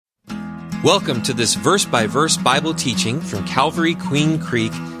Welcome to this verse-by-verse Bible teaching from Calvary Queen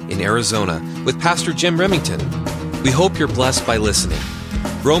Creek in Arizona with Pastor Jim Remington. We hope you're blessed by listening.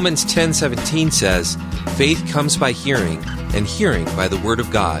 Romans 10:17 says, "Faith comes by hearing, and hearing by the Word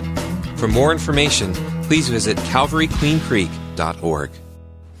of God." For more information, please visit calvaryqueencreek.org.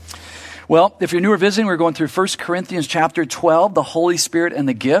 Well, if you're new or visiting, we're going through 1 Corinthians chapter 12, the Holy Spirit and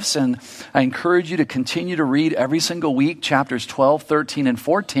the gifts, and I encourage you to continue to read every single week, chapters 12, 13, and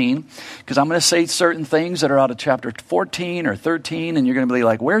 14, because I'm going to say certain things that are out of chapter 14 or 13, and you're going to be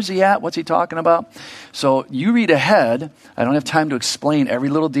like, where's he at? What's he talking about? So you read ahead. I don't have time to explain every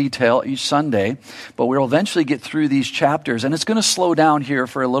little detail each Sunday, but we'll eventually get through these chapters, and it's going to slow down here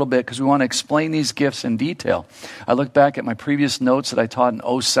for a little bit because we want to explain these gifts in detail. I look back at my previous notes that I taught in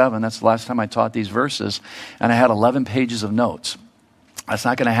 2007. That's the last time I taught these verses, and I had 11 pages of notes. That's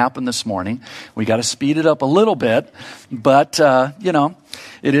not going to happen this morning. We got to speed it up a little bit, but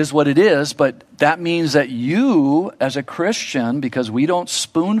it is what it is. But that means that you, as a Christian, because we don't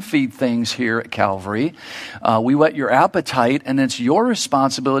spoon feed things here at Calvary, we whet your appetite, and it's your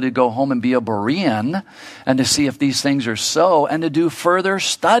responsibility to go home and be a Berean and to see if these things are so, and to do further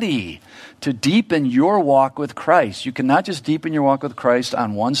study to deepen your walk with Christ. You cannot just deepen your walk with Christ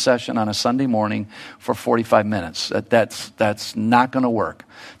on one session on a Sunday morning for 45 minutes. That's not going to work.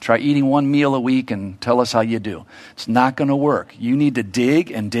 Try eating one meal a week and tell us how you do. It's not going to work. You need to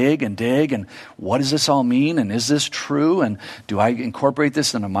dig and dig and dig, and what does this all mean, and is this true, and do I incorporate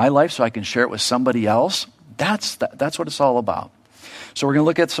this into my life so I can share it with somebody else? That's what it's all about. So we're going to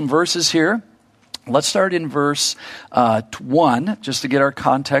look at some verses here. Let's start in verse 1, just to get our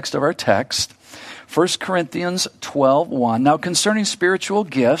context of our text. 1 Corinthians 12:1. Now concerning spiritual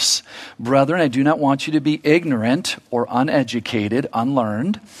gifts, brethren, I do not want you to be ignorant or uneducated,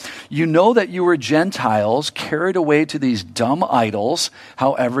 unlearned. You know that you were Gentiles, carried away to these dumb idols,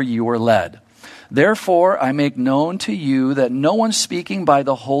 however you were led. Therefore, I make known to you that no one speaking by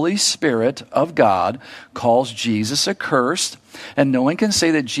the Holy Spirit of God calls Jesus accursed, and no one can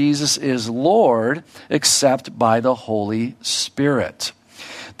say that Jesus is Lord except by the Holy Spirit.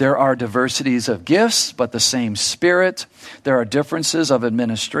 There are diversities of gifts, but the same Spirit. There are differences of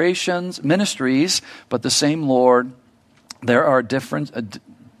ministries, but the same Lord. There are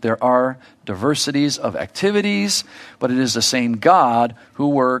diversities of activities, but it is the same God who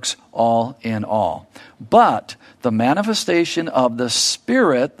works all in all. But the manifestation of the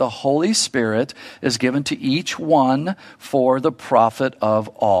Spirit, the Holy Spirit, is given to each one for the profit of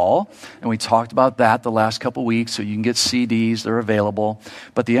all. And we talked about that the last couple weeks, so you can get CDs, they're available.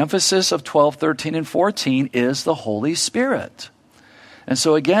 But the emphasis of 12, 13, and 14 is the Holy Spirit. And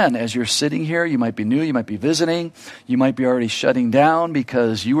so again, as you're sitting here, you might be new, you might be visiting, you might be already shutting down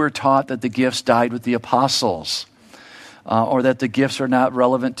because you were taught that the gifts died with the apostles, or that the gifts are not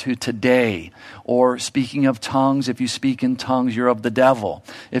relevant to today. Or speaking of tongues, if you speak in tongues, you're of the devil.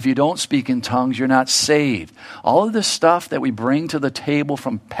 If you don't speak in tongues, you're not saved. All of this stuff that we bring to the table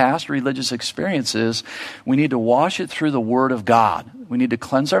from past religious experiences, we need to wash it through the Word of God. We need to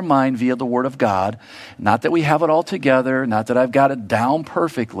cleanse our mind via the Word of God. Not that we have it all together, not that I've got it down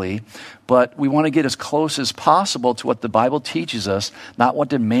perfectly, but we want to get as close as possible to what the Bible teaches us, not what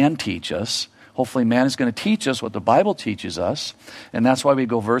did man teach us. Hopefully man is going to teach us what the Bible teaches us, and that's why we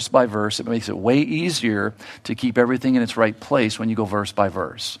go verse by verse. It makes it way easier to keep everything in its right place when you go verse by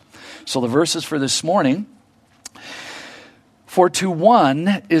verse. So the verses for this morning: for to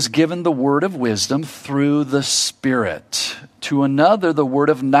one is given the word of wisdom through the Spirit, to another the word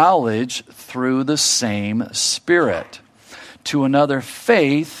of knowledge through the same Spirit, to another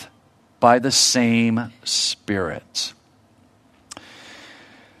faith by the same Spirit.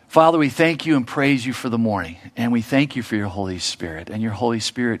 Father, we thank you and praise you for the morning, and we thank you for your Holy Spirit, and your Holy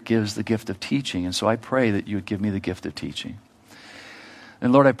Spirit gives the gift of teaching, and so I pray that you would give me the gift of teaching.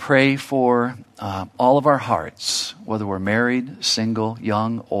 And Lord, I pray for all of our hearts, whether we're married, single,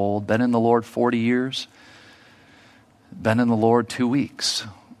 young, old, been in the Lord 40 years, been in the Lord 2 weeks.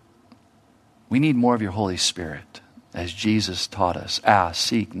 We need more of your Holy Spirit, as Jesus taught us. Ask,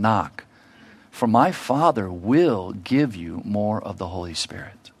 seek, knock. For my Father will give you more of the Holy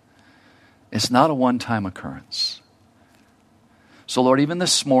Spirit. It's not a one-time occurrence. So Lord, even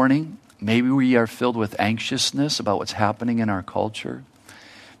this morning, maybe we are filled with anxiousness about what's happening in our culture.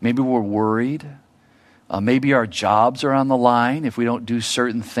 Maybe we're worried. Maybe our jobs are on the line. If we don't do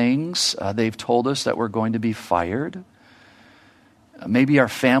certain things, they've told us that we're going to be fired. Maybe our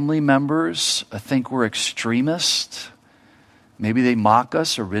family members think we're extremists. Maybe they mock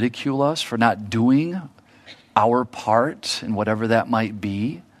us or ridicule us for not doing our part in whatever that might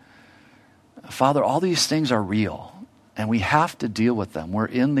be. Father, all these things are real. And we have to deal with them. We're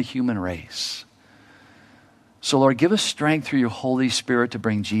in the human race. So Lord, give us strength through your Holy Spirit to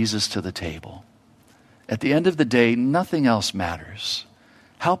bring Jesus to the table. At the end of the day, nothing else matters.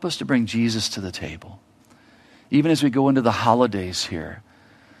 Help us to bring Jesus to the table. Even as we go into the holidays here,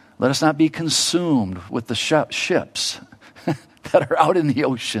 let us not be consumed with the ships that are out in the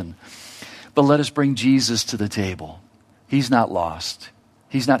ocean, but let us bring Jesus to the table. He's not lost.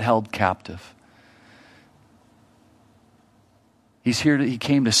 He's not held captive. He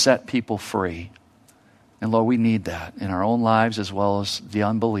came to set people free. And Lord, we need that in our own lives as well as the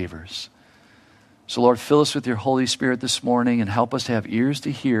unbelievers. So Lord, fill us with your Holy Spirit this morning and help us to have ears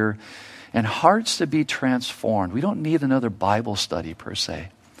to hear and hearts to be transformed. We don't need another Bible study per se.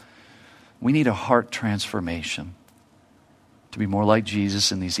 We need a heart transformation to be more like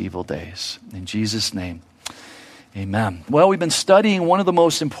Jesus in these evil days. In Jesus' name, amen. Well, we've been studying one of the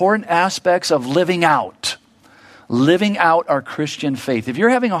most important aspects of living out our Christian faith. If you're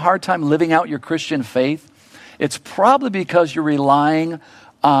having a hard time living out your Christian faith, it's probably because you're relying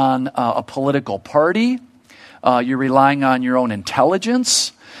on a political party, you're relying on your own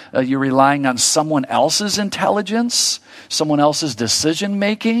intelligence, you're relying on someone else's intelligence, someone else's decision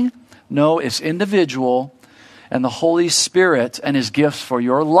making. No, it's individual, and the Holy Spirit and his gifts for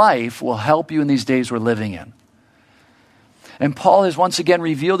your life will help you in these days we're living in. And Paul has once again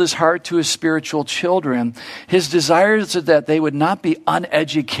revealed his heart to his spiritual children. His desire is that they would not be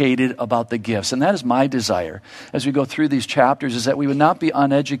uneducated about the gifts. And that is my desire as we go through these chapters, is that we would not be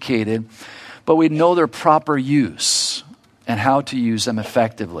uneducated, but we'd know their proper use and how to use them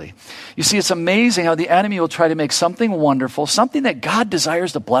effectively. You see, it's amazing how the enemy will try to make something wonderful, something that God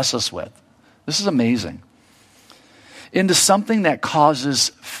desires to bless us with. This is amazing. Into something that causes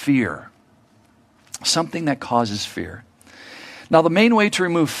fear. Something that causes fear. Now, the main way to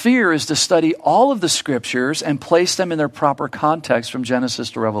remove fear is to study all of the scriptures and place them in their proper context from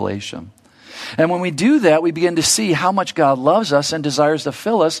Genesis to Revelation. And when we do that, we begin to see how much God loves us and desires to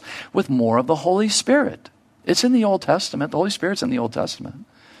fill us with more of the Holy Spirit. It's in the Old Testament. The Holy Spirit's in the Old Testament.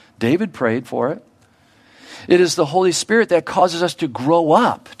 David prayed for it. It is the Holy Spirit that causes us to grow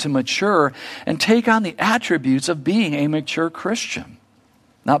up, to mature, and take on the attributes of being a mature Christian,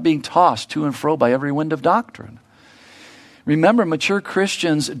 not being tossed to and fro by every wind of doctrine. Remember, mature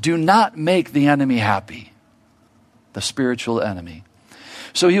Christians do not make the enemy happy, the spiritual enemy.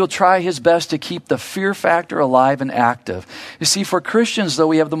 So he'll try his best to keep the fear factor alive and active. You see, for Christians, though,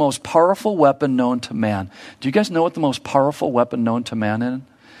 we have the most powerful weapon known to man. Do you guys know what the most powerful weapon known to man is?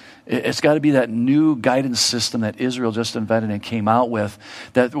 It's got to be that new guidance system that Israel just invented and came out with,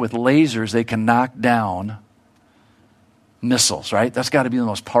 that with lasers they can knock down missiles, right? That's got to be the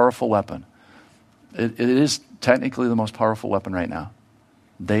most powerful weapon. It is technically the most powerful weapon right now.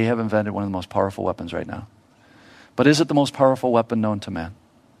 They have invented one of the most powerful weapons right now. But is it the most powerful weapon known to man?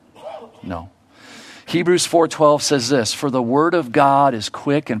 No. Hebrews 4:12 says this, "For the word of God is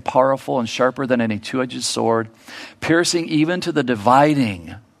quick and powerful and sharper than any two-edged sword, piercing even to the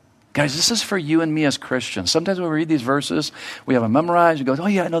dividing." Guys, this is for you and me as Christians. Sometimes when we read these verses, we have them memorized. We go, oh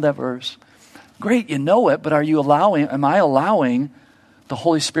yeah, I know that verse. Great, you know it, but am I allowing the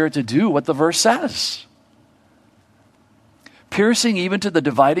Holy Spirit to do what the verse says? Piercing even to the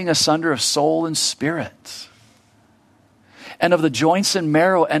dividing asunder of soul and spirit, and of the joints and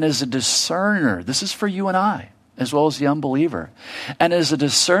marrow, and as a discerner. This is for you and I, as well as the unbeliever. And as a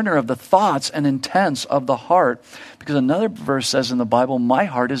discerner of the thoughts and intents of the heart. Because another verse says in the Bible, my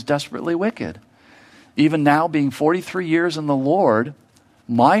heart is desperately wicked. Even now, being 43 years in the Lord,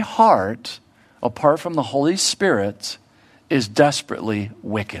 my heart, apart from the Holy Spirit, is desperately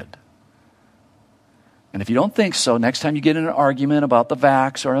wicked. And if you don't think so, next time you get in an argument about the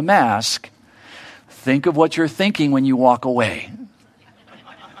vax or a mask, think of what you're thinking when you walk away.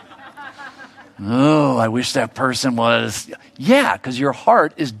 Oh, I wish that person was. Yeah, because your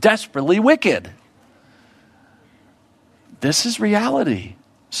heart is desperately wicked. This is reality.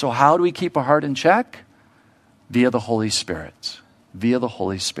 So how do we keep our heart in check? Via the Holy Spirit. Via the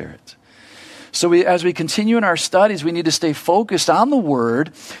Holy Spirit. So as we continue in our studies, we need to stay focused on the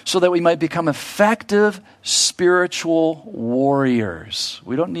Word so that we might become effective spiritual warriors.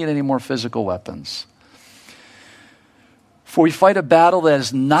 We don't need any more physical weapons. For we fight a battle that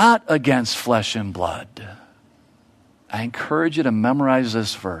is not against flesh and blood. I encourage you to memorize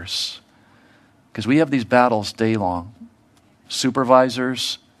this verse, because we have these battles day long.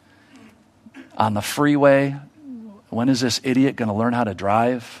 Supervisors on the freeway. When is this idiot going to learn how to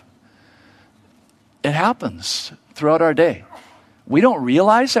drive? It happens throughout our day. We don't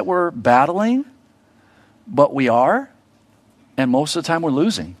realize that we're battling, but we are. And most of the time we're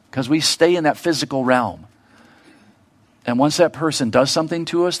losing because we stay in that physical realm. And once that person does something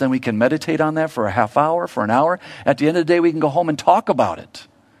to us, then we can meditate on that for a half hour, for an hour. At the end of the day, we can go home and talk about it.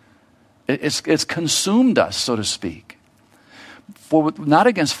 It's consumed us, so to speak. For not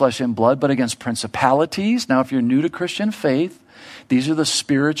against flesh and blood, but against principalities. Now, if you're new to Christian faith, these are the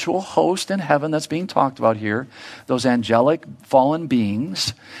spiritual host in heaven that's being talked about here. Those angelic fallen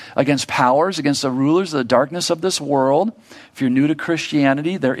beings. Against powers, against the rulers of the darkness of this world. If you're new to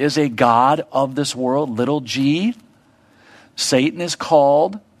Christianity, there is a God of this world, little g. Satan is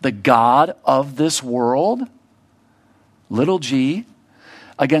called the God of this world, little g.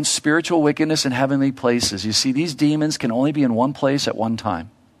 Against spiritual wickedness in heavenly places. You see, these demons can only be in one place at one time.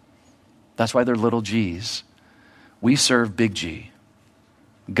 That's why they're little g's. We serve big G,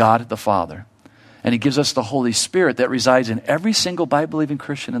 God the Father. And he gives us the Holy Spirit that resides in every single Bible-believing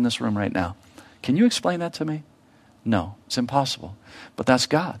Christian in this room right now. Can you explain that to me? No, it's impossible. But that's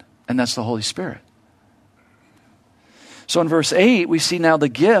God, and that's the Holy Spirit. So in verse 8, we see now the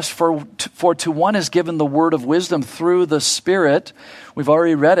gifts. For to one is given the word of wisdom through the Spirit. We've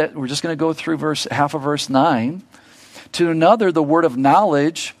already read it. We're just going to go through half of verse 9. To another, the word of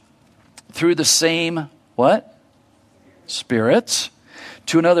knowledge through the same, what? Spirit.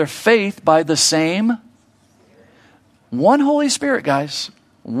 To another, faith by the same. One Holy Spirit, guys.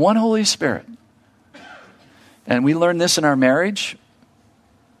 One Holy Spirit. And we learned this in our marriage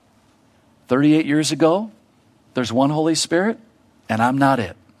 38 years ago. There's one Holy Spirit, and I'm not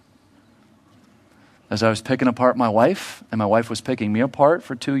it. As I was picking apart my wife, and my wife was picking me apart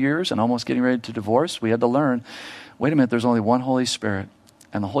for 2 years and almost getting ready to divorce, we had to learn, wait a minute, there's only one Holy Spirit.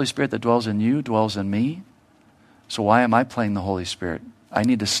 And the Holy Spirit that dwells in you dwells in me. So why am I playing the Holy Spirit? I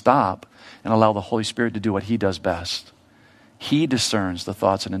need to stop and allow the Holy Spirit to do what he does best. He discerns the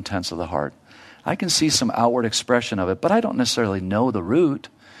thoughts and intents of the heart. I can see some outward expression of it, but I don't necessarily know the root.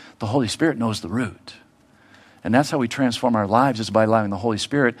 The Holy Spirit knows the root. And that's how we transform our lives, is by allowing the Holy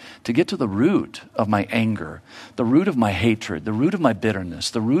Spirit to get to the root of my anger, the root of my hatred, the root of my bitterness,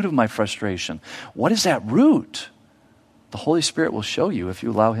 the root of my frustration. What is that root? The Holy Spirit will show you if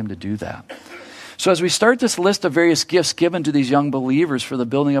you allow him to do that. So as we start this list of various gifts given to these young believers for the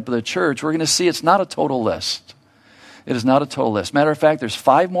building up of the church, we're going to see it's not a total list. It is not a total list. Matter of fact, there's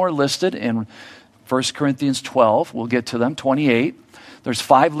 5 more listed in 1 Corinthians 12. We'll get to them, 28. There's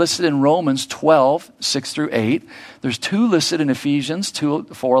 5 listed in Romans 12, 6 through 8. There's 2 listed in Ephesians 2,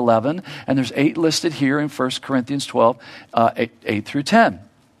 4, 11. And there's 8 listed here in 1 Corinthians 12, 8 through 10.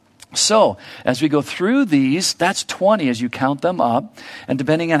 So, as we go through these, that's 20 as you count them up. And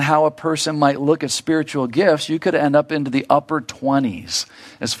depending on how a person might look at spiritual gifts, you could end up into the upper 20s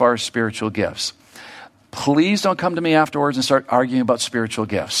as far as spiritual gifts. Please don't come to me afterwards and start arguing about spiritual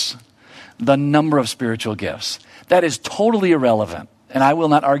gifts. The number of spiritual gifts. That is totally irrelevant. And I will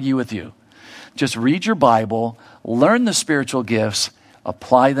not argue with you. Just read your Bible, learn the spiritual gifts,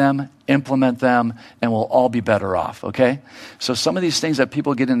 apply them, implement them, and we'll all be better off, okay? So some of these things that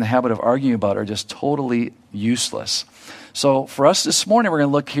people get in the habit of arguing about are just totally useless. So for us this morning, we're going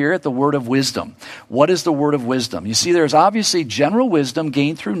to look here at the word of wisdom. What is the word of wisdom? You see, there's obviously general wisdom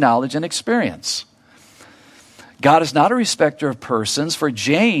gained through knowledge and experience. God is not a respecter of persons, for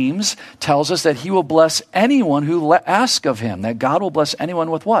James tells us that he will bless anyone who asks of him, that God will bless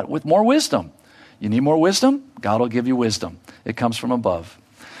anyone with what? With more wisdom. You need more wisdom? God will give you wisdom. It comes from above.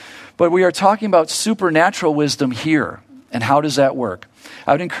 But we are talking about supernatural wisdom here. And how does that work?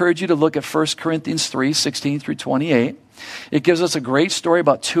 I would encourage you to look at 1 Corinthians 3, 16 through 28. It gives us a great story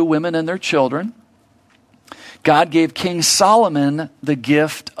about 2 women and their children. God gave King Solomon the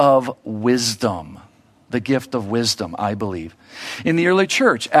gift of wisdom. The gift of wisdom, I believe. In the early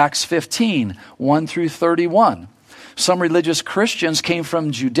church, Acts 15, 1 through 31. Some religious Christians came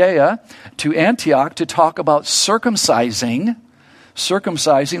from Judea to Antioch to talk about circumcising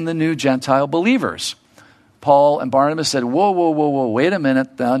the new Gentile believers. Paul and Barnabas said, whoa, wait a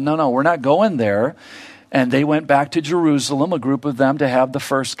minute. No, we're not going there. And they went back to Jerusalem, a group of them, to have the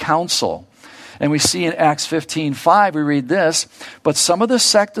first council. And we see in Acts 15:5, we read this, but some of the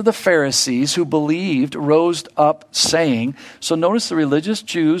sect of the Pharisees who believed rose up saying, so notice the religious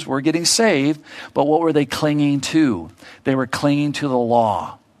Jews were getting saved, but what were they clinging to? They were clinging to the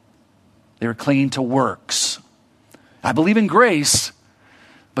law. They were clinging to works. I believe in grace,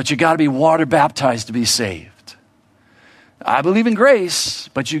 but you got to be water baptized to be saved. I believe in grace,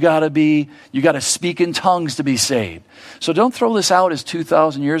 but you got to speak in tongues to be saved. So don't throw this out as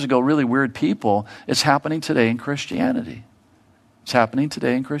 2,000 years ago, really weird people. It's happening today in Christianity. It's happening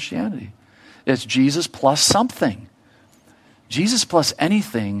today in Christianity. It's Jesus plus something. Jesus plus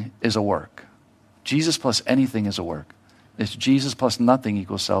anything is a work. Jesus plus anything is a work. It's Jesus plus nothing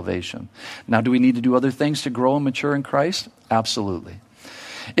equals salvation. Now, do we need to do other things to grow and mature in Christ? Absolutely.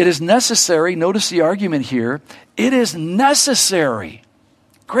 It is necessary, notice the argument here, it is necessary.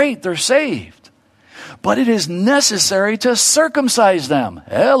 Great, they're saved. But it is necessary to circumcise them.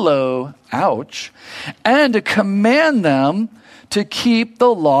 Hello, ouch. And to command them to keep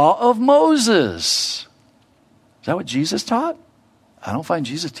the law of Moses. Is that what Jesus taught? I don't find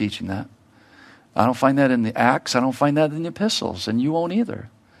Jesus teaching that. I don't find that in the Acts. I don't find that in the epistles, and you won't either.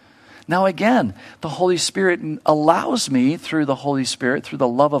 Now again, the Holy Spirit allows me, through the Holy Spirit, through the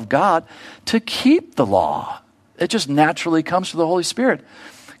love of God, to keep the law. It just naturally comes through the Holy Spirit.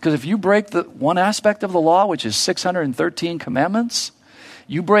 Because if you break the one aspect of the law, which is 613 commandments,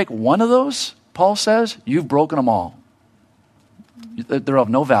 you break one of those, Paul says, you've broken them all. They're of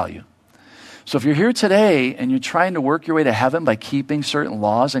no value. So if you're here today and you're trying to work your way to heaven by keeping certain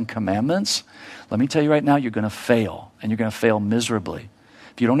laws and commandments, let me tell you right now, you're going to fail, and you're going to fail miserably.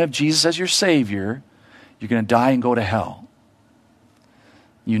 If you don't have Jesus as your Savior, you're going to die and go to hell.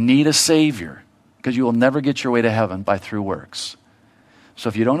 You need a Savior, because you will never get your way to heaven by through works. So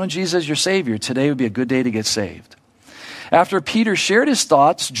if you don't know Jesus as your Savior, today would be a good day to get saved. After Peter shared his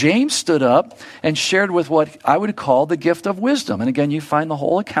thoughts, James stood up and shared with what I would call the gift of wisdom. And again, you find the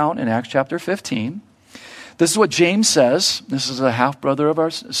whole account in Acts chapter 15. This is what James says. This is a half-brother of our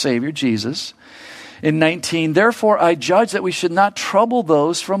Savior, Jesus. In 19, therefore I judge that we should not trouble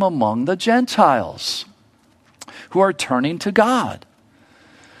those from among the Gentiles who are turning to God,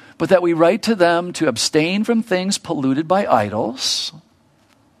 but that we write to them to abstain from things polluted by idols.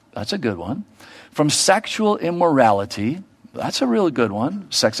 That's a good one. From sexual immorality. That's a really good one.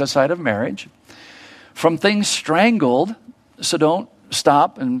 Sex outside of marriage. From things strangled. So don't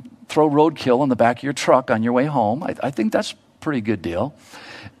stop and throw roadkill in the back of your truck on your way home. I think that's a pretty good deal.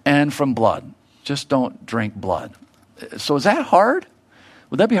 And from blood. Just don't drink blood. So is that hard?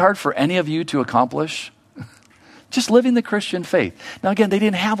 Would that be hard for any of you to accomplish? Just living the Christian faith. Now again, they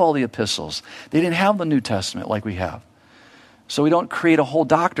didn't have all the epistles. They didn't have the New Testament like we have. So we don't create a whole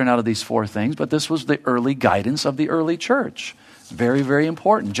doctrine out of these four things, but this was the early guidance of the early church. Very, very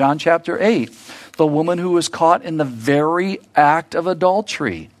important. John chapter 8, the woman who was caught in the very act of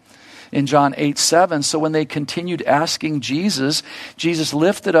adultery. In John 8:7, so when they continued asking Jesus, Jesus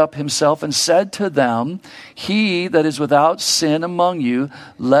lifted up himself and said to them, he that is without sin among you,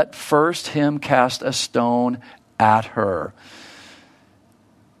 let first him cast a stone at her.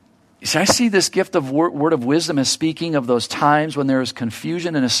 You see, I see this gift of word of wisdom as speaking of those times when there is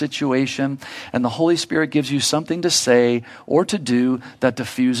confusion in a situation and the Holy Spirit gives you something to say or to do that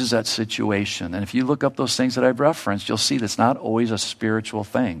diffuses that situation. And if you look up those things that I've referenced, you'll see that's not always a spiritual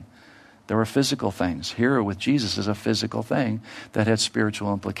thing. There were physical things. Here with Jesus is a physical thing that had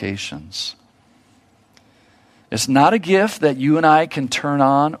spiritual implications. It's not a gift that you and I can turn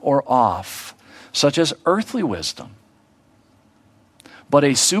on or off, such as earthly wisdom, but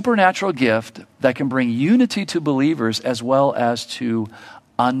a supernatural gift that can bring unity to believers as well as to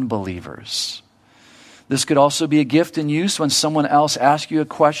unbelievers. This could also be a gift in use when someone else asks you a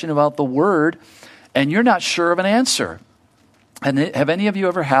question about the Word and you're not sure of an answer. And have any of you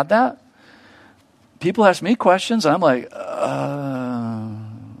ever had that? People ask me questions, and I'm like,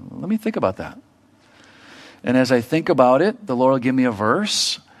 let me think about that. And as I think about it, the Lord will give me a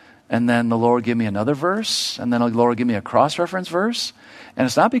verse, and then the Lord will give me another verse, and then the Lord will give me a cross-reference verse. And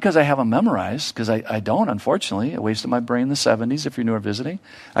it's not because I have them memorized, because I don't, unfortunately. I wasted my brain in the 70s if you're new or visiting.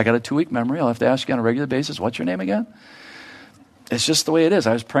 I got a 2-week memory. I'll have to ask you on a regular basis, what's your name again? It's just the way it is.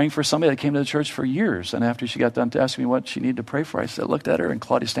 I was praying for somebody that came to the church for years, and after she got done asking me what she needed to pray for, I looked at her, and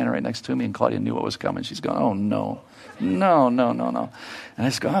Claudia's standing right next to me, and Claudia knew what was coming. She's going, oh, no. And I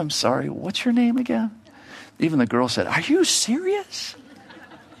just go, I'm sorry, what's your name again? Even the girl said, are you serious?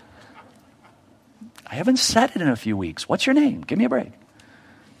 I haven't said it in a few weeks. What's your name? Give me a break.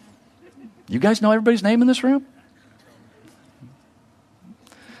 You guys know everybody's name in this room?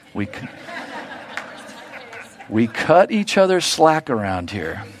 We cut each other slack around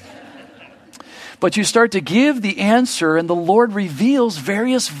here. But you start to give the answer, and the Lord reveals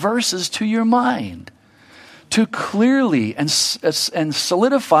various verses to your mind to clearly and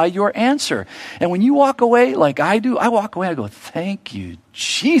solidify your answer. And when you walk away like I do, I walk away and I go, thank you,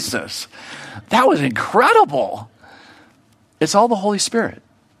 Jesus. That was incredible. It's all the Holy Spirit.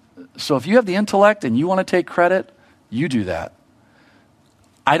 So if you have the intellect and you want to take credit, you do that.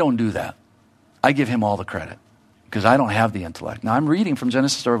 I don't do that. I give him all the credit because I don't have the intellect. Now I'm reading from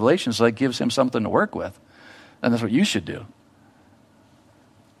Genesis to Revelation, so that gives him something to work with. And that's what you should do.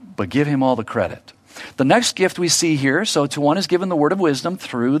 But give him all the credit. The next gift we see here, so to one is given the word of wisdom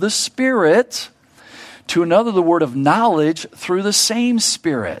through the Spirit. To another, the word of knowledge through the same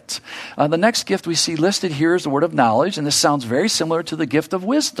Spirit. The next gift we see listed here is the word of knowledge, and this sounds very similar to the gift of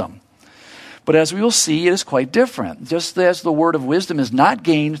wisdom. But as we will see, it is quite different. Just as the word of wisdom is not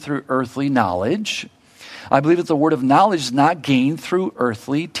gained through earthly knowledge, I believe that the word of knowledge is not gained through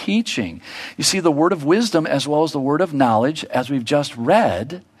earthly teaching. You see, the word of wisdom as well as the word of knowledge, as we've just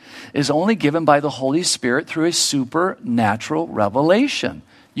read, is only given by the Holy Spirit through a supernatural revelation.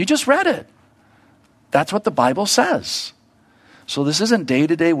 You just read it. That's what the Bible says. So this isn't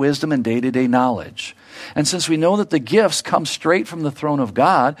day-to-day wisdom and day-to-day knowledge. And since we know that the gifts come straight from the throne of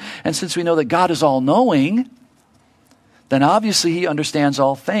God, and since we know that God is all-knowing, then obviously he understands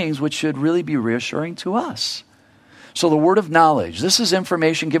all things, which should really be reassuring to us. So the word of knowledge, this is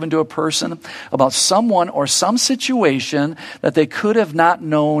information given to a person about someone or some situation that they could have not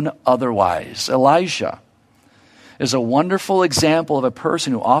known otherwise. Elijah is a wonderful example of a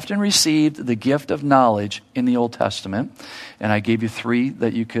person who often received the gift of knowledge in the Old Testament. And I gave you 3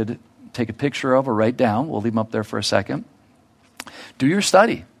 that you could take a picture of or write down. We'll leave them up there for a second. Do your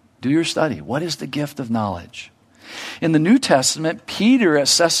study. Do your study. What is the gift of knowledge? In the New Testament, Peter at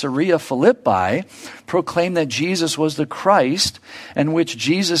Caesarea Philippi proclaimed that Jesus was the Christ, and which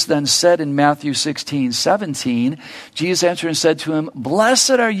Jesus then said in Matthew 16:17, Jesus answered and said to him,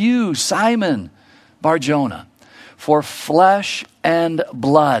 "Blessed are you, Simon Bar-Jonah, for flesh and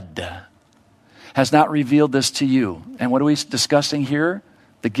blood has not revealed this to you." And what are we discussing here?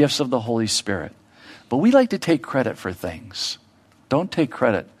 The gifts of the Holy Spirit. But we like to take credit for things. Don't take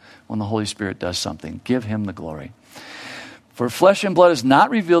credit when the Holy Spirit does something. Give him the glory. For flesh and blood has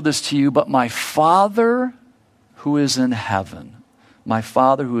not revealed this to you, but my Father who is in heaven. My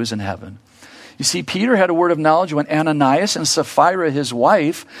Father who is in heaven. You see, Peter had a word of knowledge when Ananias and Sapphira, his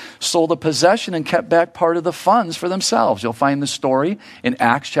wife, sold a possession and kept back part of the funds for themselves. You'll find the story in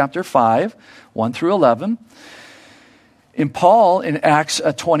Acts chapter 5, 1 through 11. In Paul, in Acts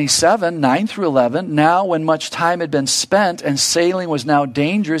 27, 9 through 11, now when much time had been spent and sailing was now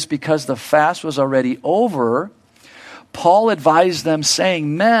dangerous because the fast was already over, Paul advised them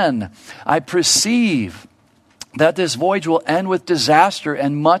saying, "Men, I perceive that this voyage will end with disaster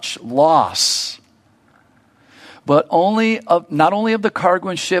and much loss, but not only of the cargo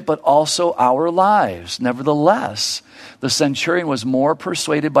and ship, but also our lives. Nevertheless, the centurion was more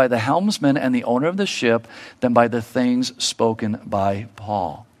persuaded by the helmsman and the owner of the ship than by the things spoken by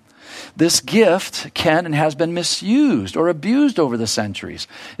Paul." This gift can and has been misused or abused over the centuries,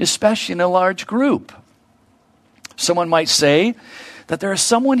 especially in a large group. Someone might say that there is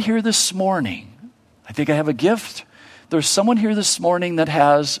someone here this morning. I think I have a gift. There's someone here this morning that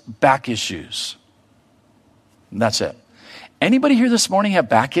has back issues. And that's it. Anybody here this morning have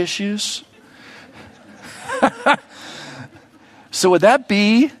back issues? So would that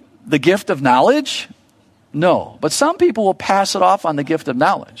be the gift of knowledge? No. But some people will pass it off on the gift of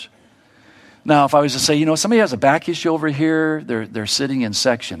knowledge. Now, if I was to say, somebody has a back issue over here, they're sitting in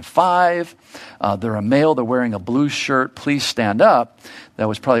section 5, they're a male, they're wearing a blue shirt, please stand up. That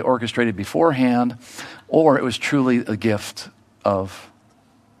was probably orchestrated beforehand, or it was truly a gift of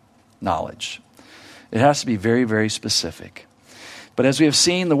knowledge. It has to be very, very specific. But as we have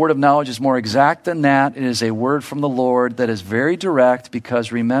seen, the word of knowledge is more exact than that. It is a word from the Lord that is very direct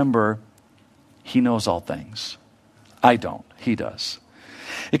because, remember, he knows all things. I don't. He does.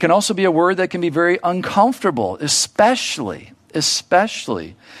 It can also be a word that can be very uncomfortable, especially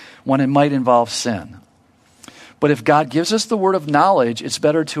when it might involve sin. But if God gives us the word of knowledge, it's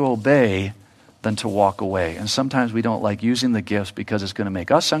better to obey than to walk away. And sometimes we don't like using the gifts because it's going to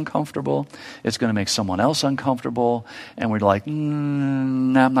make us uncomfortable. It's going to make someone else uncomfortable. And we're like,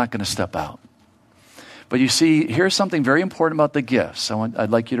 I'm not going to step out. But you see, here's something very important about the gifts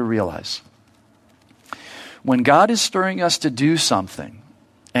I'd like you to realize. When God is stirring us to do something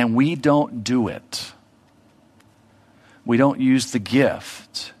and we don't do it, we don't use the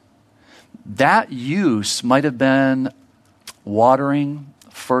gift, that use might have been watering,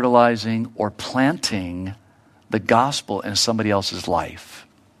 fertilizing, or planting the gospel in somebody else's life.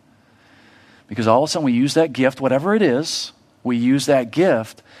 Because all of a sudden we use that gift, whatever it is, we use that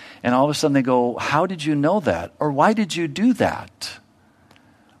gift, and all of a sudden they go, how did you know that? Or why did you do that?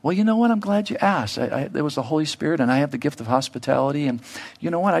 Well, you know what? I'm glad you asked. There was the Holy Spirit, and I have the gift of hospitality, and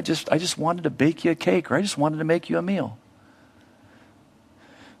you know what? I just wanted to bake you a cake, or I just wanted to make you a meal.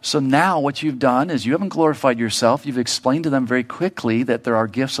 So now what you've done is you haven't glorified yourself. You've explained to them very quickly that there are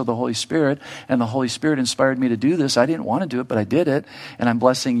gifts of the Holy Spirit, and the Holy Spirit inspired me to do this. I didn't want to do it, but I did it, and I'm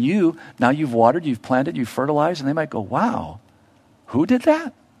blessing you. Now you've watered, you've planted, you've fertilized, and they might go, wow, who did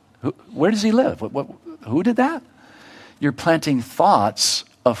that? Where does he live? Who did that? You're planting thoughts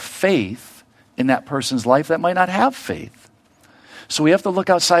of faith in that person's life that might not have faith. So we have to look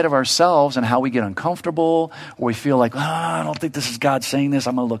outside of ourselves and how we get uncomfortable, or we feel like, I don't think this is God saying this.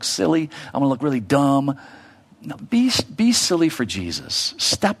 I'm going to look silly. I'm going to look really dumb. No, be silly for Jesus.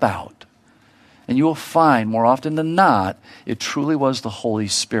 Step out. And you will find, more often than not, it truly was the Holy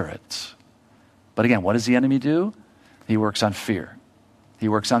Spirit. But again, what does the enemy do? He works on fear. He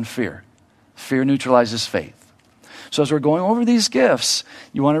works on fear. Fear neutralizes faith. So as we're going over these gifts,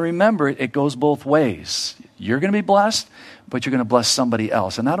 you want to remember it goes both ways. You're going to be blessed, but you're going to bless somebody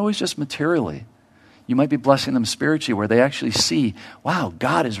else. And not always just materially. You might be blessing them spiritually where they actually see, wow,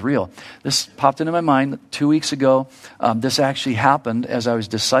 God is real. This popped into my mind 2 weeks ago. This actually happened as I was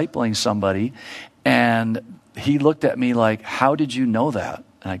discipling somebody. And he looked at me like, how did you know that?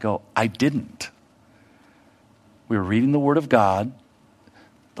 And I go, I didn't. We were reading the Word of God.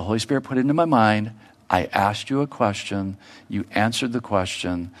 The Holy Spirit put it into my mind. I asked you a question. You answered the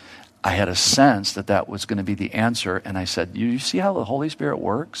question. I had a sense that that was going to be the answer. And I said, you see how the Holy Spirit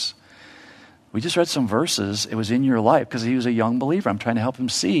works? We just read some verses. It was in your life because he was a young believer. I'm trying to help him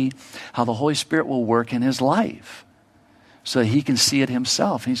see how the Holy Spirit will work in his life so that he can see it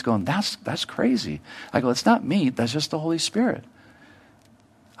himself. And he's going, that's crazy. I go, it's not me. That's just the Holy Spirit.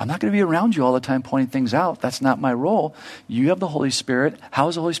 I'm not going to be around you all the time pointing things out. That's not my role. You have the Holy Spirit. How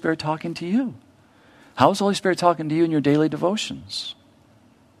is the Holy Spirit talking to you? How is the Holy Spirit talking to you in your daily devotions?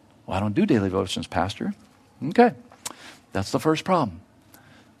 Well, I don't do daily devotions, Pastor. Okay. That's the first problem.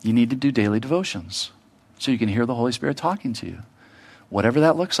 You need to do daily devotions so you can hear the Holy Spirit talking to you. Whatever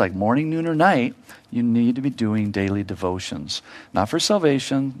that looks like, morning, noon, or night, you need to be doing daily devotions. Not for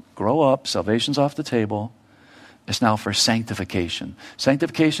salvation. Grow up. Salvation's off the table. It's now for sanctification.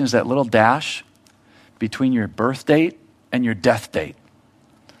 Sanctification is that little dash between your birth date and your death date.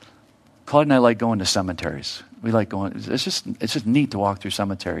 Claude and I like going to cemeteries. We like going, it's just neat to walk through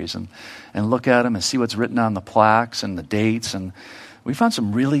cemeteries and look at them and see what's written on the plaques and the dates. And we found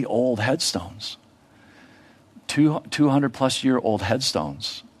some really old headstones, 200 plus year old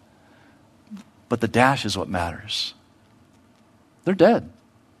headstones. But the dash is what matters. They're dead.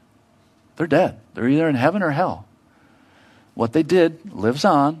 They're dead. They're either in heaven or hell. What they did lives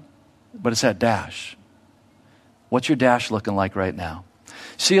on, but it's that dash. What's your dash looking like right now?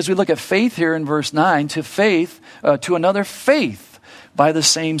 See, as we look at faith here in verse 9, to another faith by the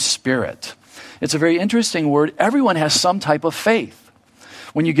same Spirit. It's a very interesting word. Everyone has some type of faith.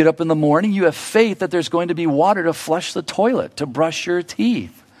 When you get up in the morning, you have faith that there's going to be water to flush the toilet, to brush your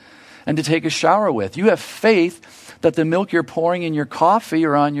teeth, and to take a shower with. You have faith that the milk you're pouring in your coffee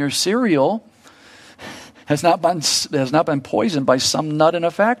or on your cereal has not been poisoned by some nut in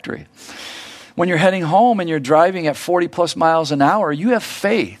a factory. When you're heading home and you're driving at 40 plus miles an hour, you have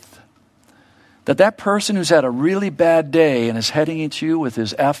faith that that person who's had a really bad day and is heading at you with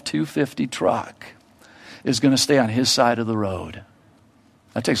his F-250 truck is going to stay on his side of the road.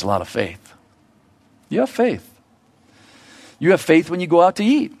 That takes a lot of faith. You have faith. You have faith when you go out to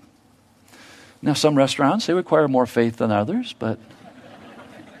eat. Now, some restaurants, they require more faith than others, but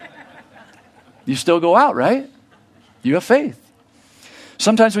you still go out, right? You have faith.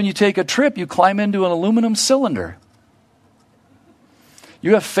 Sometimes when you take a trip, you climb into an aluminum cylinder.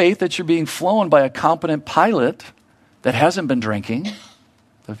 You have faith that you're being flown by a competent pilot that hasn't been drinking.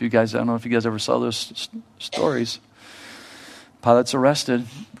 I don't know if you guys ever saw those stories. Pilot's arrested,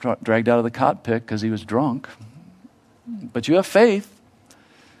 dragged out of the cockpit because he was drunk. But you have faith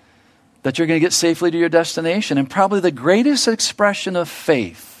that you're going to get safely to your destination. And probably the greatest expression of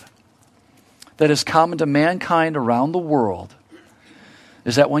faith that is common to mankind around the world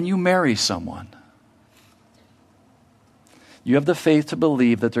is that when you marry someone, you have the faith to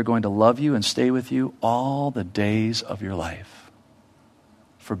believe that they're going to love you and stay with you all the days of your life,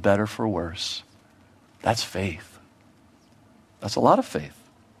 for better, for worse. That's faith. That's a lot of faith.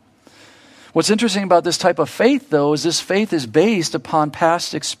 What's interesting about this type of faith, though, is this faith is based upon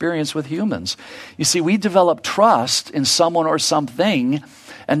past experience with humans. You see, we develop trust in someone or something,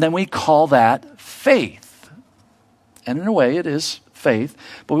 and then we call that faith. And in a way, it is faith,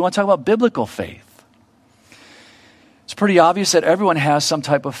 but we want to talk about biblical faith. It's pretty obvious that everyone has some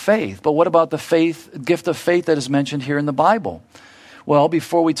type of faith, but what about the gift of faith that is mentioned here in the Bible? Well,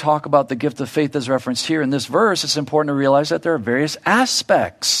 before we talk about the gift of faith that's referenced here in this verse, it's important to realize that there are various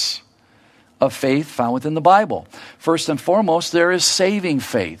aspects of faith found within the Bible. First and foremost, there is saving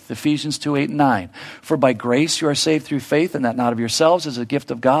faith. Ephesians 2:8-9. For by grace you are saved through faith, and that not of yourselves is a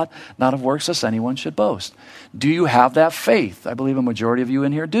gift of God, not of works, lest anyone should boast. Do you have that faith? I believe a majority of you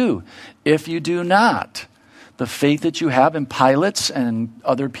in here do. If you do not, The faith that you have in pilots and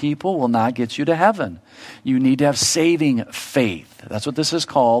other people will not get you to heaven. You need to have saving faith. That's what this is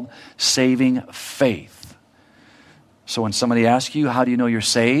called, saving faith. So when somebody asks you, how do you know you're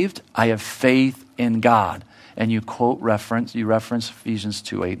saved? I have faith in God. And you reference Ephesians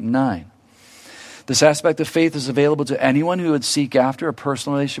 2, 8, and 9. This aspect of faith is available to anyone who would seek after a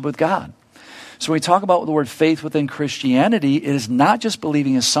personal relationship with God. So when we talk about the word faith within Christianity, it is not just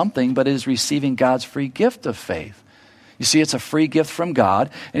believing in something, but it is receiving God's free gift of faith. You see, it's a free gift from God,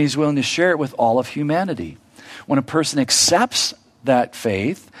 and he's willing to share it with all of humanity. When a person accepts that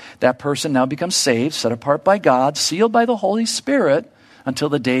faith, that person now becomes saved, set apart by God, sealed by the Holy Spirit until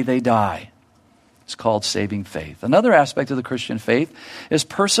the day they die. It's called saving faith. Another aspect of the Christian faith is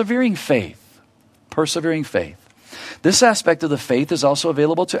persevering faith. Persevering faith. This aspect of the faith is also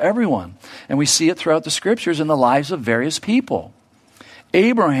available to everyone, and we see it throughout the scriptures in the lives of various people.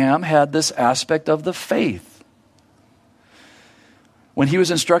 Abraham had this aspect of the faith. When he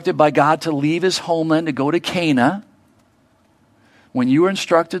was instructed by God to leave his homeland to go to Canaan, when you were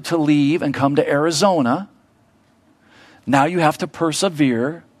instructed to leave and come to Arizona, now you have to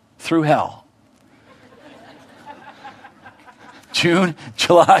persevere through hell. June,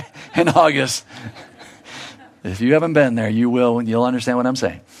 July, and August. If you haven't been there, you will, and you'll understand what I'm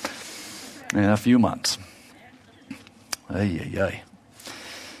saying. In a few months.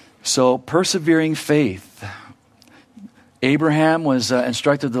 So, persevering faith. Abraham was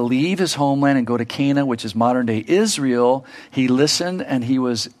instructed to leave his homeland and go to Canaan, which is modern-day Israel. He listened, and he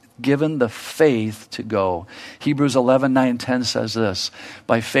was given the faith to go. Hebrews 11, 9, and 10 says this,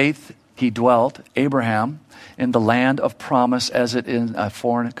 by faith he dwelt, Abraham, in the land of promise as it in a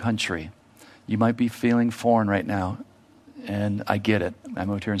foreign country. You might be feeling foreign right now, and I get it. I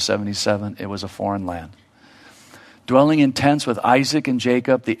moved here in 77. It was a foreign land. Dwelling in tents with Isaac and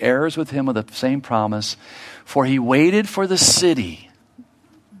Jacob, the heirs with him of the same promise, for he waited for the city.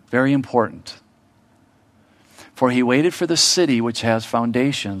 Very important. For he waited for the city which has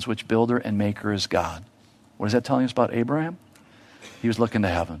foundations, which builder and maker is God. What is that telling us about Abraham? He was looking to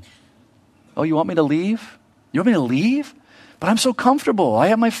heaven. Oh, you want me to leave? You want me to leave? But I'm so comfortable. I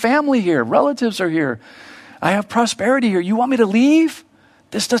have my family here. Relatives are here. I have prosperity here. You want me to leave?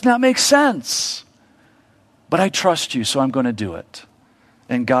 This does not make sense. But I trust you, so I'm going to do it.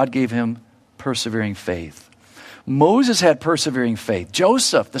 And God gave him persevering faith. Moses had persevering faith.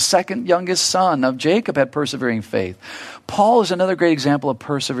 Joseph, the second youngest son of Jacob, had persevering faith. Paul is another great example of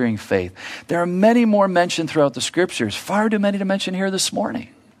persevering faith. There are many more mentioned throughout the scriptures. Far too many to mention here this morning.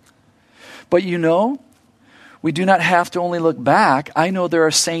 But you know, we do not have to only look back. I know there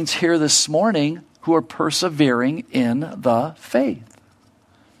are saints here this morning who are persevering in the faith.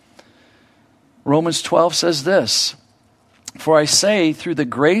 Romans 12 says this, for I say, through the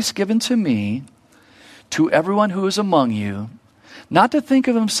grace given to me, to everyone who is among you, not to think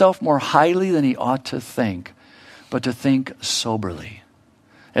of himself more highly than he ought to think, but to think soberly,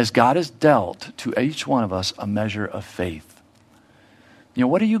 as God has dealt to each one of us a measure of faith. You know,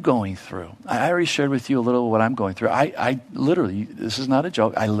 what are you going through? I already shared with you a little what I'm going through. I literally, this is not a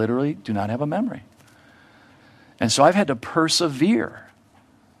joke, I literally do not have a memory. And so I've had to persevere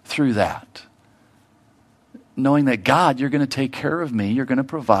through that. Knowing that God, you're going to take care of me, you're going to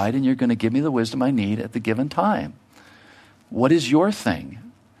provide, and you're going to give me the wisdom I need at the given time. What is your thing?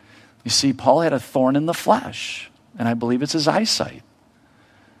 You see, Paul had a thorn in the flesh, and I believe it's his eyesight.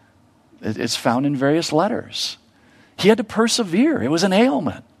 It's found in various letters. He had to persevere. It was an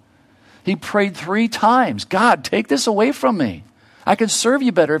ailment. He prayed 3 times, God, take this away from me. I can serve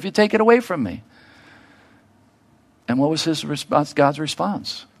you better if you take it away from me. And what was his response? God's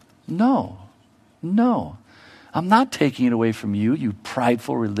response? No. I'm not taking it away from you, you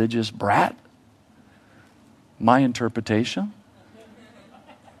prideful religious brat. My interpretation.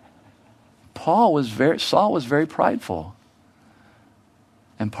 Saul was very prideful.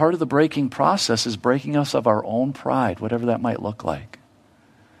 And part of the breaking process is breaking us of our own pride, whatever that might look like.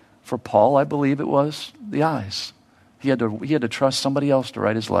 For Paul, I believe it was the eyes. He had to trust somebody else to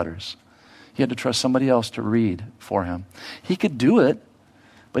write his letters. He had to trust somebody else to read for him. He could do it,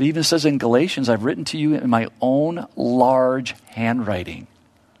 but he even says in Galatians, I've written to you in my own large handwriting.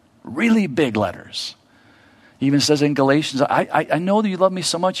 Really big letters. He even says in Galatians, I know that you love me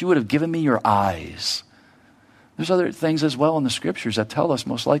so much, you would have given me your eyes. There's other things as well in the scriptures that tell us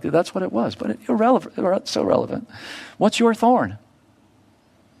most likely that's what it was, but it's so relevant. What's your thorn?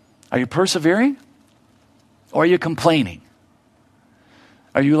 Are you persevering? Or are you complaining?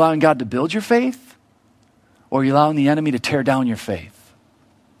 Are you allowing God to build your faith? Or are you allowing the enemy to tear down your faith?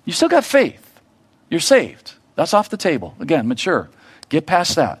 You still got faith. You're saved. That's off the table. Again, mature. Get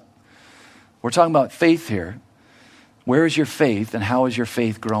past that. We're talking about faith here. Where is your faith and how is your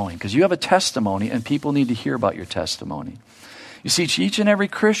faith growing? Because you have a testimony and people need to hear about your testimony. You see, each and every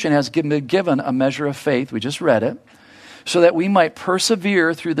Christian has been given a measure of faith. We just read it. So that we might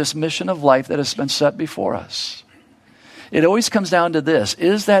persevere through this mission of life that has been set before us. It always comes down to this.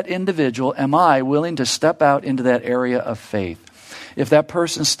 Is that individual, am I willing to step out into that area of faith? If that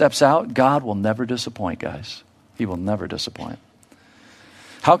person steps out, God will never disappoint, guys. He will never disappoint.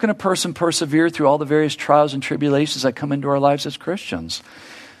 How can a person persevere through all the various trials and tribulations that come into our lives as Christians?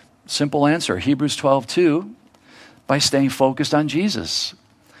 Simple answer, Hebrews 12:2, by staying focused on Jesus.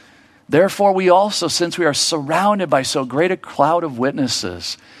 Therefore, we also, since we are surrounded by so great a cloud of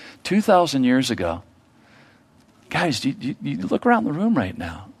witnesses, 2,000 years ago, guys, you look around the room right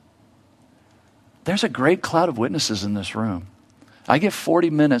now. There's a great cloud of witnesses in this room. I get 40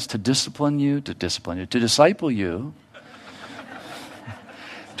 minutes to disciple you, to disciple you,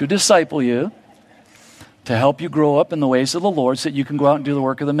 to help you grow up in the ways of the Lord so that you can go out and do the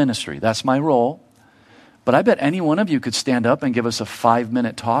work of the ministry. That's my role. But I bet any one of you could stand up and give us a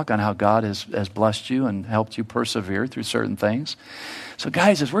 5-minute talk on how God has blessed you and helped you persevere through certain things. So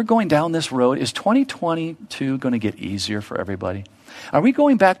guys, as we're going down this road, is 2022 going to get easier for everybody? Are we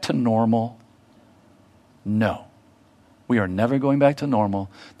going back to normal? No. We are never going back to normal.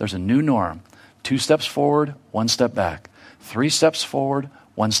 There's a new norm. 2 steps forward, 1 step back. 3 steps forward,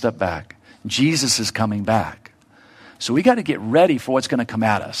 1 step back. Jesus is coming back. So we got to get ready for what's going to come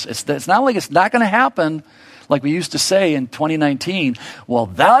at us. It's not like it's not going to happen like we used to say in 2019. Well,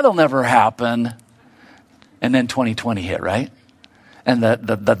 that'll never happen. And then 2020 hit, right? And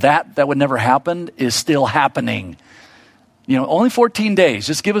that would never happen is still happening. You know, only 14 days.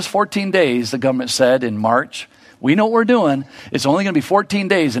 Just give us 14 days, the government said in March. We know what we're doing. It's only going to be 14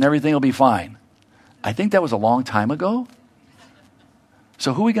 days and everything will be fine. I think that was a long time ago.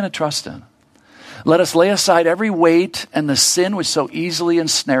 So who are we going to trust in? Let us lay aside every weight and the sin which so easily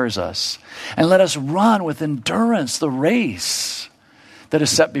ensnares us. And let us run with endurance the race that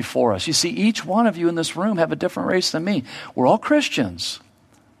is set before us. You see, each one of you in this room have a different race than me. We're all Christians.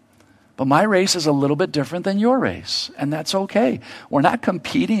 But my race is a little bit different than your race. And that's okay. We're not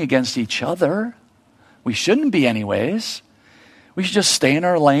competing against each other. We shouldn't be anyways. We should just stay in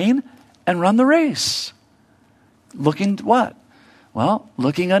our lane and run the race. Looking to what? Well,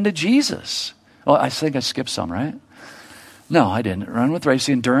 looking unto Jesus. Oh, I think I skipped some, right? No, I didn't. Run with race,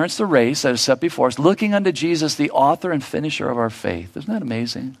 the endurance, the race that is set before us, looking unto Jesus, the author and finisher of our faith. Isn't that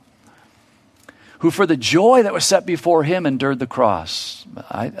amazing? Who for the joy that was set before him endured the cross.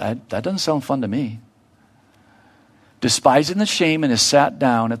 That doesn't sound fun to me. Despising the shame and is sat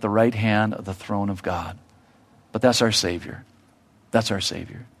down at the right hand of the throne of God. But that's our Savior. That's our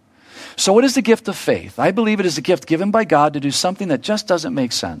Savior. So what is the gift of faith? I believe it is a gift given by God to do something that just doesn't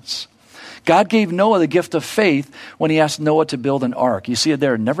make sense. God gave Noah the gift of faith when he asked Noah to build an ark. You see,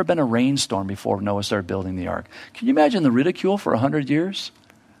 there had never been a rainstorm before Noah started building the ark. Can you imagine the ridicule for 100 years?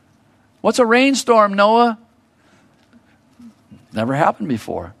 What's a rainstorm, Noah? Never happened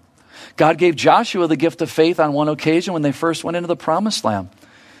before. God gave Joshua the gift of faith on one occasion when they first went into the promised land.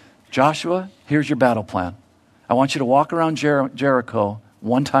 Joshua, here's your battle plan. I want you to walk around Jericho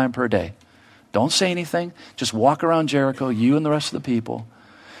 1 time per day. Don't say anything. Just walk around Jericho, you and the rest of the people.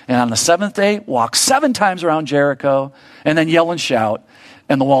 And on the 7th day, walk 7 times around Jericho, and then yell and shout,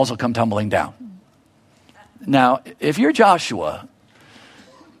 and the walls will come tumbling down. Now, if you're Joshua,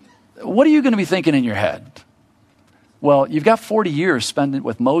 what are you going to be thinking in your head? Well, you've got 40 years spent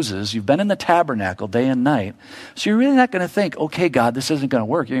with Moses. You've been in the tabernacle day and night. So you're really not going to think, okay, God, this isn't going to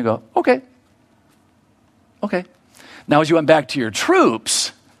work. You're going to go, okay. Now, as you went back to your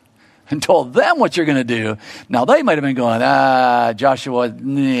troops and told them what you're going to do, now they might have been going, Joshua,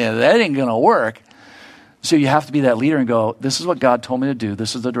 that ain't going to work. So you have to be that leader and go, this is what God told me to do.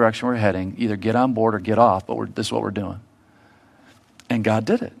 This is the direction we're heading. Either get on board or get off, but this is what we're doing. And God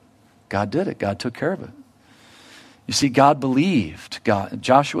did it. God did it. God took care of it. You see, God believed God.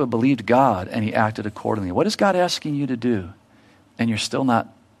 Joshua believed God, and he acted accordingly. What is God asking you to do, and you're still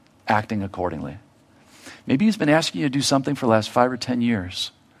not acting accordingly? Maybe he's been asking you to do something for the last 5 or 10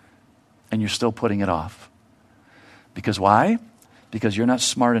 years, and you're still putting it off. Because why? Because you're not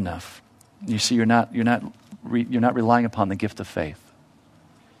smart enough. You see, you're not relying upon the gift of faith.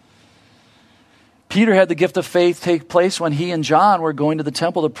 Peter had the gift of faith take place when he and John were going to the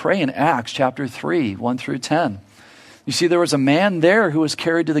temple to pray in Acts chapter 3, 1 through 10. You see, there was a man there who was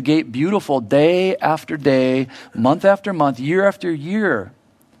carried to the gate beautiful day after day, month after month, year after year.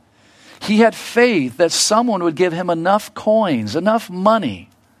 He had faith that someone would give him enough coins, enough money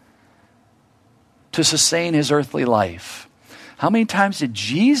to sustain his earthly life. How many times did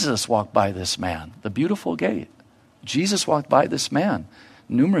Jesus walk by this man, the beautiful gate? Jesus walked by this man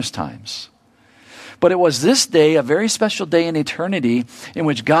numerous times. But it was this day, a very special day in eternity, in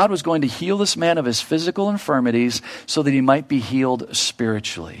which God was going to heal this man of his physical infirmities so that he might be healed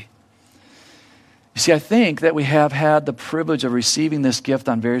spiritually. You see, I think that we have had the privilege of receiving this gift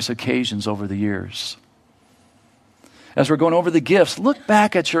on various occasions over the years. As we're going over the gifts, look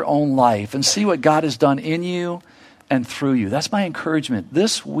back at your own life and see what God has done in you and through you. That's my encouragement.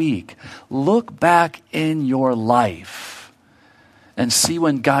 This week, look back in your life and see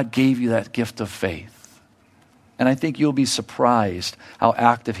when God gave you that gift of faith. And I think you'll be surprised how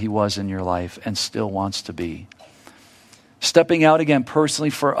active he was in your life and still wants to be. Stepping out again personally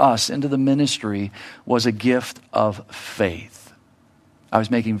for us into the ministry was a gift of faith. I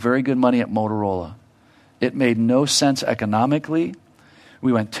was making very good money at Motorola. It made no sense economically.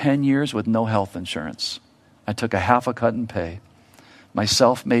 We went 10 years with no health insurance. I took a half a cut in pay. My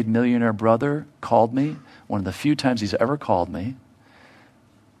self-made millionaire brother called me, one of the few times he's ever called me,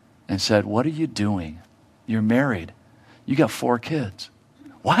 and said, "What are you doing? You're married. You got 4 kids."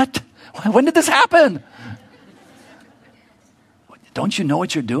 What? When did this happen? Don't you know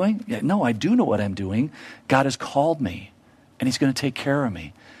what you're doing? Yeah, no, I do know what I'm doing. God has called me, and he's going to take care of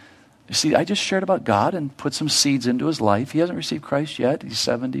me. You see, I just shared about God and put some seeds into his life. He hasn't received Christ yet. He's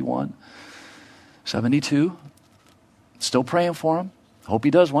 71, 72. Still praying for him. Hope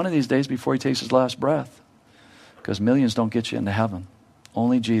he does one of these days before he takes his last breath, because millions don't get you into heaven.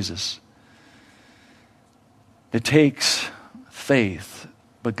 Only Jesus. It takes faith,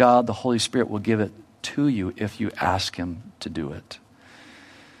 but God, the Holy Spirit, will give it to you if you ask him to do it.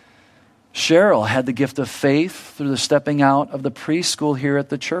 Cheryl had the gift of faith through the stepping out of the preschool here at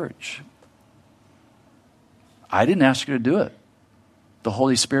the church. I didn't ask her to do it. The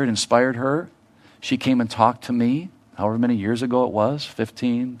Holy Spirit inspired her. She came and talked to me, however many years ago it was,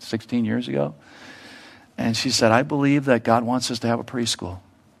 15, 16 years ago. And she said, "I believe that God wants us to have a preschool."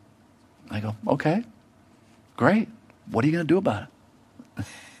 I go, "Okay, great. What are you going to do about it?"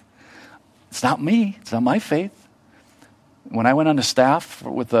 It's not me. It's not my faith. When I went on the staff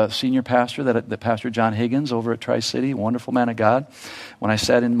with the senior pastor, the Pastor John Higgins over at Tri-City, wonderful man of God, when I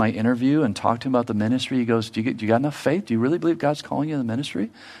sat in my interview and talked to him about the ministry, he goes, do you got enough faith? Do you really believe God's calling you in the ministry?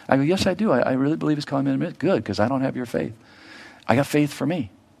 I go, "Yes, I do. I really believe he's calling me in the ministry." "Good, because I don't have your faith." "I got faith for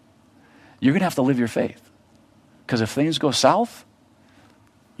me." You're going to have to live your faith. Because if things go south,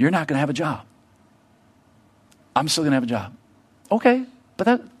 you're not going to have a job. I'm still going to have a job. "Okay,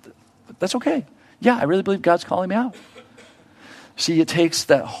 but that's okay. Yeah, I really believe God's calling me out." See, it takes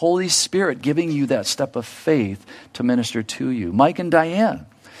that Holy Spirit giving you that step of faith to minister to you. Mike and Diane,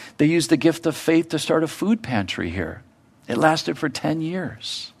 they used the gift of faith to start a food pantry here. It lasted for 10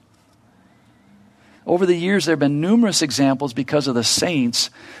 years. Over the years, there have been numerous examples because of the saints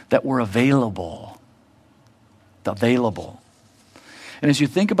that were available. And as you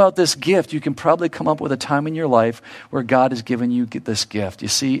think about this gift, you can probably come up with a time in your life where God has given you this gift. You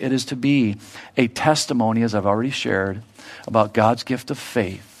see, it is to be a testimony, as I've already shared, about God's gift of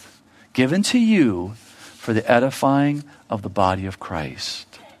faith given to you for the edifying of the body of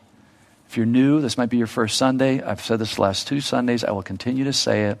Christ. If you're new, this might be your first Sunday. I've said this the last 2 Sundays. I will continue to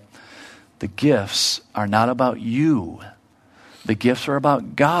say it. The gifts are not about you. The gifts are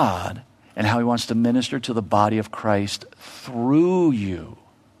about God and how he wants to minister to the body of Christ through you.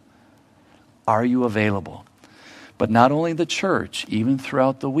 Are you available? But not only the church, even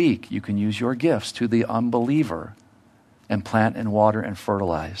throughout the week, you can use your gifts to the unbeliever and plant and water and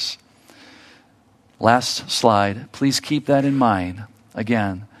fertilize. Last slide. Please keep that in mind.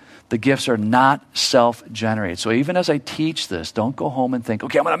 Again, the gifts are not self-generated. So even as I teach this, don't go home and think,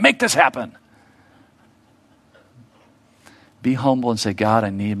 "Okay, I'm going to make this happen." Be humble and say, "God, I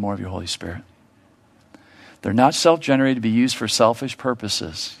need more of your Holy Spirit." They're not self-generated to be used for selfish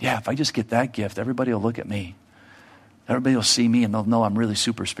purposes. Yeah, if I just get that gift, everybody will look at me. Everybody will see me and they'll know I'm really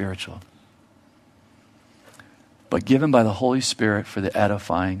super spiritual. But given by the Holy Spirit for the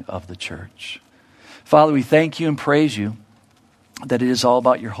edifying of the church. Father, we thank you and praise you that it is all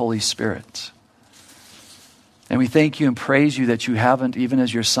about your Holy Spirit. And we thank you and praise you that you haven't, even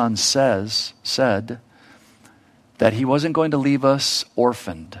as your son said, that he wasn't going to leave us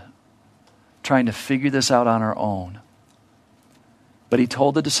orphaned, trying to figure this out on our own. But he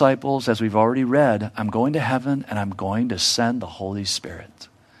told the disciples, as we've already read, "I'm going to heaven and I'm going to send the Holy Spirit."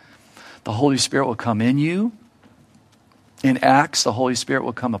 The Holy Spirit will come in you. In Acts, the Holy Spirit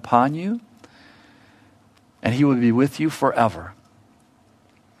will come upon you, and he will be with you forever.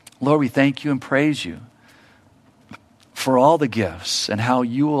 Lord, we thank you and praise you for all the gifts and how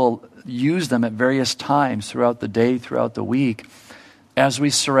you will use them at various times throughout the day, throughout the week, as we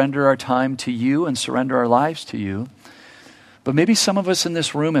surrender our time to you and surrender our lives to you. But maybe some of us in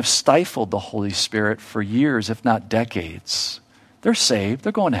this room have stifled the Holy Spirit for years, if not decades. They're saved,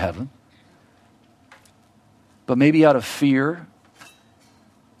 they're going to heaven. But maybe out of fear,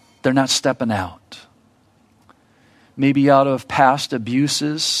 they're not stepping out. Maybe out of past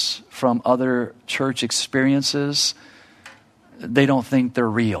abuses from other church experiences, they don't think they're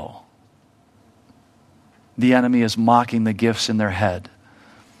real. The enemy is mocking the gifts in their head.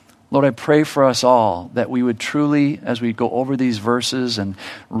 Lord, I pray for us all that we would truly, as we go over these verses and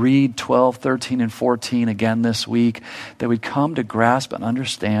read 12, 13, and 14 again this week, that we'd come to grasp and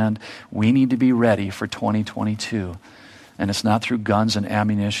understand we need to be ready for 2022. And it's not through guns and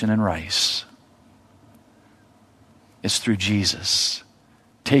ammunition and rice. It's through Jesus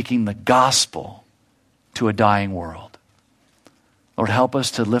taking the gospel to a dying world. Lord, help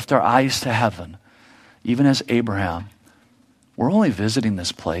us to lift our eyes to heaven, even as Abraham. We're only visiting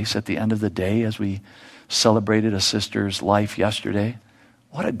this place at the end of the day as we celebrated a sister's life yesterday.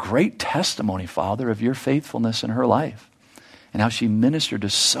 What a great testimony, Father, of your faithfulness in her life and how she ministered to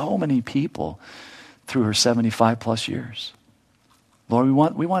so many people through her 75 plus years. Lord, we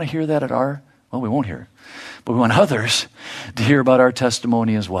want to hear that we won't hear it, but we want others to hear about our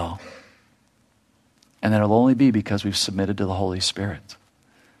testimony as well. And that it'll only be because we've submitted to the Holy Spirit.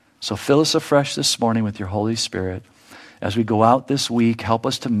 So fill us afresh this morning with your Holy Spirit. As we go out this week, help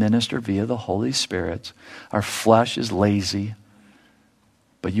us to minister via the Holy Spirit. Our flesh is lazy,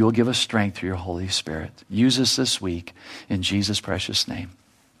 but you will give us strength through your Holy Spirit. Use us this week in Jesus' precious name.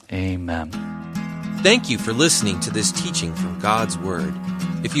 Amen. Thank you for listening to this teaching from God's Word.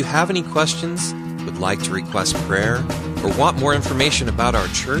 If you have any questions, would like to request prayer, or want more information about our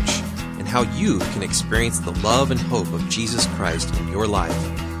church and how you can experience the love and hope of Jesus Christ in your life,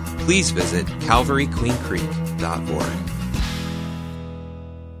 please visit calvaryqueencreek.org.